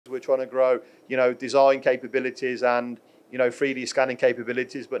We're trying to grow, design capabilities and, 3D scanning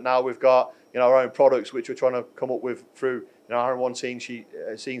capabilities. But now we've got, our own products which we're trying to come up with through, our one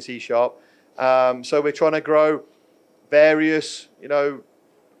CNC Shop. So we're trying to grow various,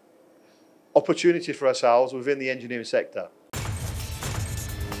 opportunities for ourselves within the engineering sector.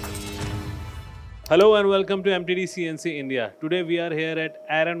 Hello and welcome to MTDCNC India. Today we are here at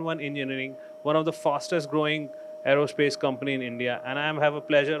AARAN Engineering, one of the fastest growing aerospace company in India, and I have a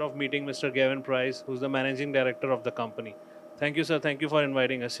pleasure of meeting Mr. Gavin Price, who's the managing director of the company. Thank you, sir. Thank you for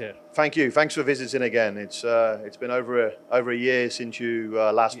inviting us here. Thank you. Thanks for visiting again. It's been over a year since you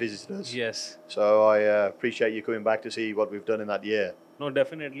last visited us. Yes. So I appreciate you coming back to see what we've done in that year. No,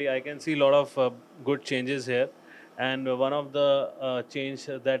 definitely. I can see a lot of good changes here. And one of the change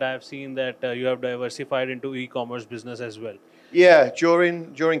that I have seen that you have diversified into e-commerce business as well. Yeah,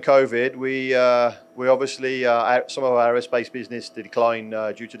 during COVID, we obviously some of our aerospace business declined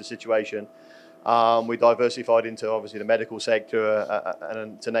due to the situation. We diversified into obviously the medical sector,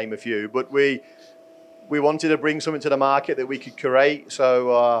 and to name a few. But we wanted to bring something to the market that we could create.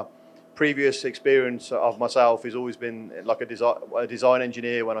 So previous experience of myself has always been like a design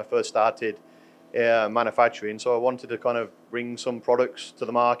engineer when I first started manufacturing. So I wanted to kind of bring some products to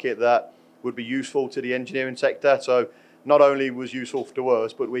the market that would be useful to the engineering sector. So not only was useful to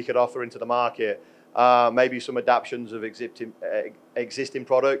us, but we could offer into the market maybe some adaptations of existing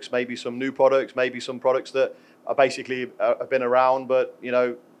products, maybe some new products, maybe some products that are basically have been around, but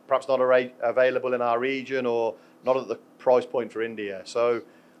perhaps not available in our region or not at the price point for India. So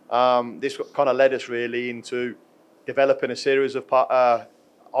this kind of led us really into developing a series of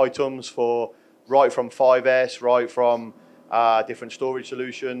items for right from 5S, right from different storage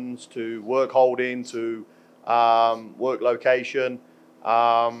solutions to work holding to work location,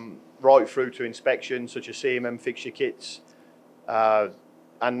 right through to inspection such as CMM fixture kits,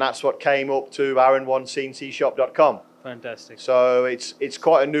 and that's what came up to AARAN1CNCShop.com. Fantastic. So it's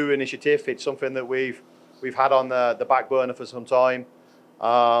quite a new initiative. It's something that we've had on the back burner for some time.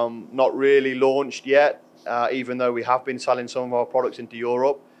 Not really launched yet, even though we have been selling some of our products into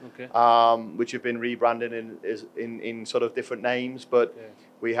Europe, okay. Which have been rebranded in sort of different names. But okay.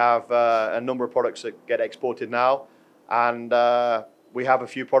 We have a number of products that get exported now, and we have a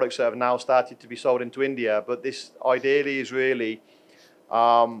few products that have now started to be sold into India. But this ideally is really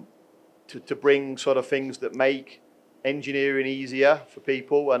to bring sort of things that make engineering easier for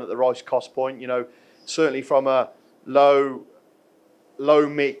people and at the right cost point. Certainly from a low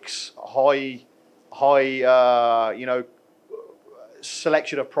mix, high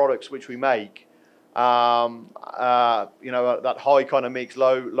selection of products which we make. That high kind of mix,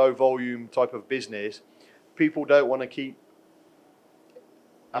 low volume type of business. People don't want to keep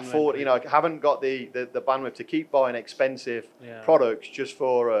afford, haven't got the bandwidth to keep buying expensive products just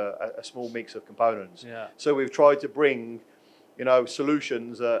for a small mix of components. Yeah. So we've tried to bring,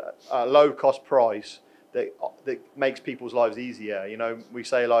 solutions at a low cost price that makes people's lives easier. We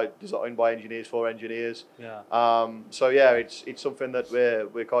say like designed by engineers for engineers. Yeah. So yeah, it's something that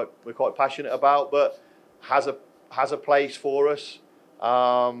we're quite passionate about, but has a place for us,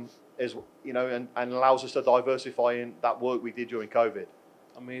 and allows us to diversify in that work we did during COVID.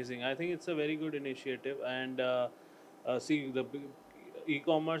 Amazing. I think it's a very good initiative, and see, the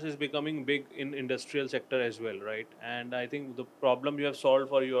e-commerce is becoming big in industrial sector as well, right? And I think the problem you have solved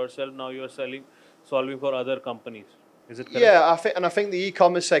for yourself, now you are solving for other companies. Is it correct? Yeah, I think the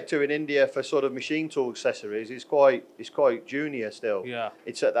e-commerce sector in India for sort of machine tool accessories is quite junior still. Yeah.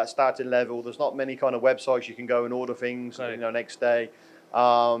 It's at that starting level. There's not many kind of websites you can go and order things, next day.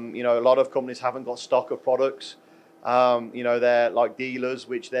 A lot of companies haven't got stock of products. They're like dealers,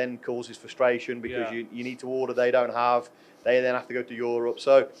 which then causes frustration because you need to order, they don't have. They then have to go to Europe.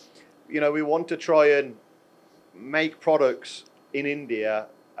 So, we want to try and make products in India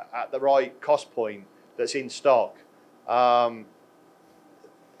at the right cost point that's in stock. So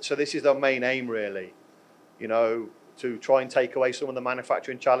this is our main aim really, to try and take away some of the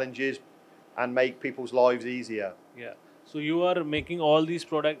manufacturing challenges and make people's lives easier. Yeah. So you are making all these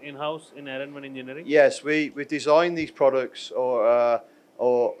products in-house in AARAN Engineering? Yes, we design these products or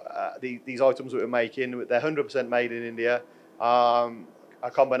these items that we're making. They're 100% made in India.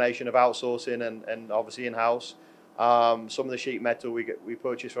 A combination of outsourcing and obviously in-house. Some of the sheet metal we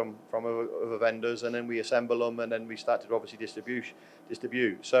purchase from other vendors, and then we assemble them, and then we start to obviously distribute.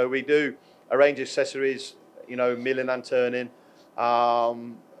 So we do a range of accessories, milling and turning,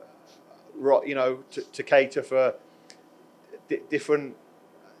 to cater for different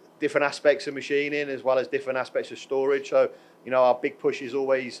aspects of machining as well as different aspects of storage. So our big push is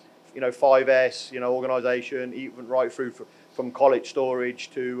always 5S, organisation, even right through from college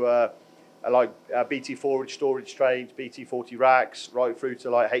storage to BT forward storage trays, BT 40 racks, right through to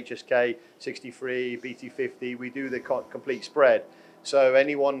like HSK 63, BT 50. We do the complete spread, so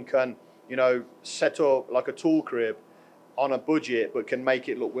anyone can, you know, set up like a tool crib on a budget, but can make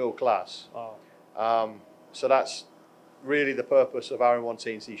it look world class. Wow. So that's really the purpose of AARAN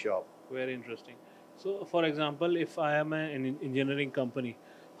CNC Shop. Very interesting. So, for example, if I am an engineering company,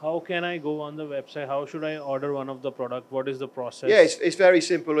 how can I go on the website? How should I order one of the product? What is the process? Yeah, it's very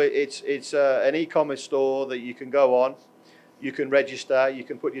simple. It's an e-commerce store that you can go on. You can register. You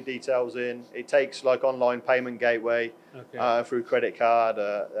can put your details in. It takes like online payment gateway, Okay. through credit card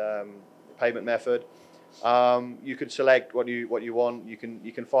payment method. You can select what you want. You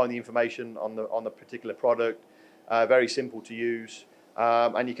can find the information on the particular product. Very simple to use.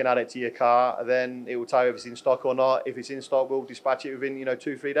 And you can add it to your car. Then it will tell you if it's in stock or not. If it's in stock, we'll dispatch it within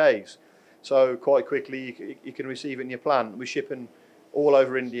 2-3 days. So quite quickly you can receive it in your plant. We're shipping all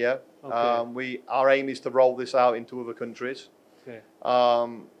over India. Okay. Our aim is to roll this out into other countries. Okay.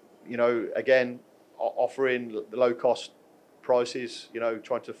 Again, offering the low cost prices.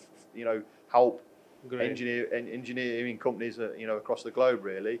 Trying to help Great. engineering companies across the globe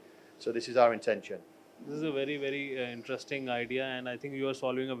really. So this is our intention. This is a very, very interesting idea, and I think you are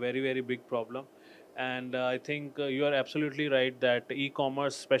solving a very, very big problem. And I think you are absolutely right that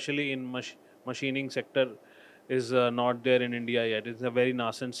e-commerce, especially in machining sector, is not there in India yet. It's a very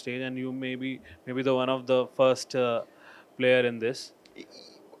nascent stage, and you may be the one of the first player in this.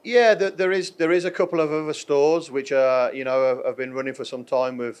 Yeah, there is a couple of other stores which have been running for some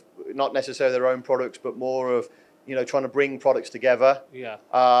time with not necessarily their own products, but more of trying to bring products together. Yeah,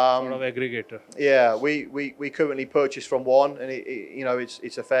 sort of aggregator. Yeah, we currently purchase from one, and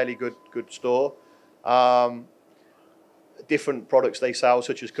it's a fairly good store. Different products they sell,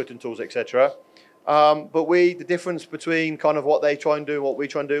 such as cutting tools, etc. But the difference between kind of what they try and do and what we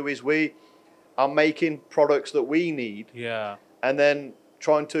try and do is we are making products that we need. Yeah. And then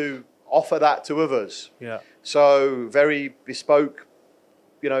trying to offer that to others. Yeah. So very bespoke,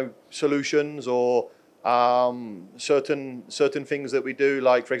 solutions or certain things that we do.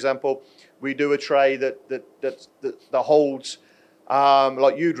 Like for example, we do a tray that holds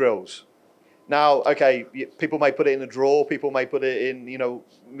like U-drills. Now, okay, people may put it in a drawer. People may put it in,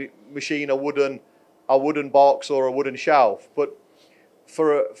 machine a wooden box or a wooden shelf. But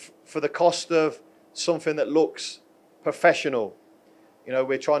for the cost of something that looks professional,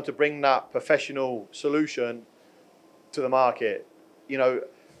 we're trying to bring that professional solution to the market,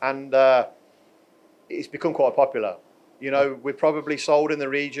 and it's become quite popular. We're probably sold in the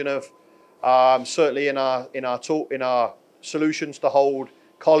region of certainly in our solutions to hold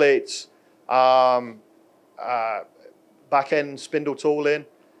collets, back end spindle tooling,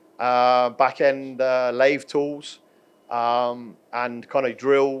 back end lathe tools, and kind of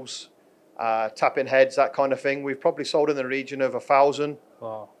drills, tapping heads, that kind of thing. We've probably sold in the region of 1,000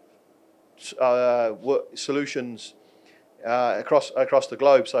 Wow. solutions across the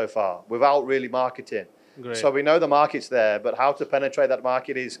globe so far, without really marketing. Great. So we know the market's there, but how to penetrate that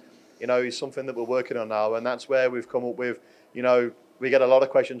market is something that we're working on now, and that's where we've come up with. We get a lot of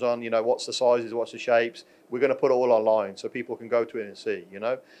questions on what's the sizes, what's the shapes. We're going to put it all online so people can go to it and see.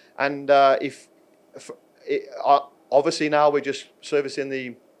 And obviously now we're just servicing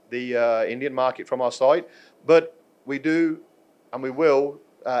the Indian market from our site, but we do and we will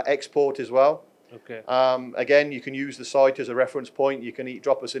export as well. Okay. Again, you can use the site as a reference point. You can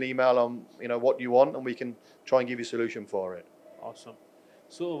drop us an email on what you want, and we can try and give you a solution for it. Awesome.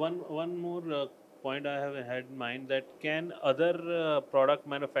 So one more point I have had in mind, that can other product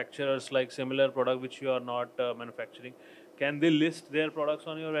manufacturers, like similar product which you are not manufacturing, can they list their products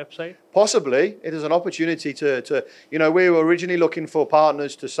on your website? Possibly. It is an opportunity to we were originally looking for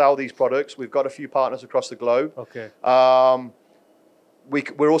partners to sell these products. We've got a few partners across the globe. Okay.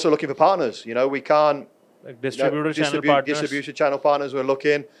 We're also looking for partners. We can't Like channel partners. Distribution channel partners. We're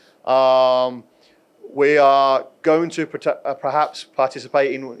looking. We are going to perhaps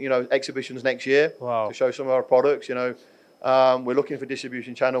participate in exhibitions next year. Wow. To show some of our products. We're looking for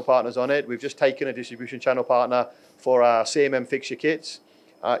distribution channel partners on it. We've just taken a distribution channel partner for our CMM fixture kits.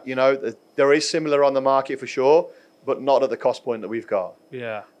 There is similar on the market for sure, but not at the cost point that we've got.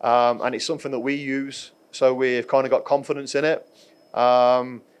 Yeah. And it's something that we use, so we've kind of got confidence in it.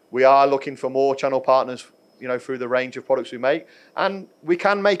 We are looking for more channel partners, through the range of products we make, and we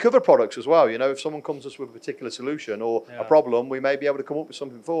can make other products as well. If someone comes to us with a particular solution or a problem, we may be able to come up with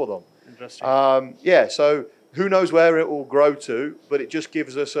something for them. Interesting. Yeah. So who knows where it will grow to, but it just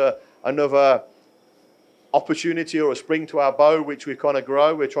gives us another opportunity or a spring to our bow, which we kind of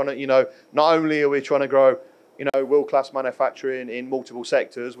grow. We're trying to, not only are we trying to grow world-class manufacturing in multiple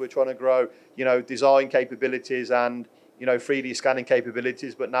sectors. We're trying to grow, design capabilities and, 3D scanning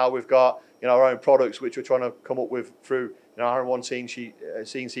capabilities. But now we've got, our own products which we're trying to come up with through, our one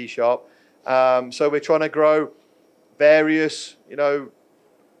CNC Shop. So we're trying to grow various,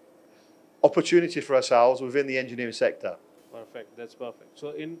 opportunities for ourselves within the engineering sector. Perfect. That's perfect.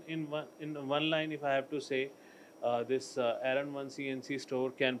 So in one line, if I have to say, this AARAN 1 CNC store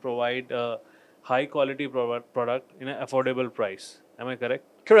can provide a high quality product in an affordable price. Am I correct?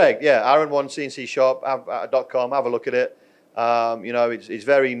 Correct. Yeah. AARAN1 CNC Shop.com. Have a look at it. It's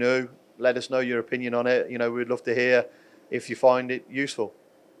very new. Let us know your opinion on it. We'd love to hear if you find it useful.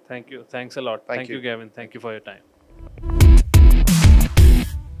 Thank you. Thanks a lot. Thank you, Gavin. Thank you for your time.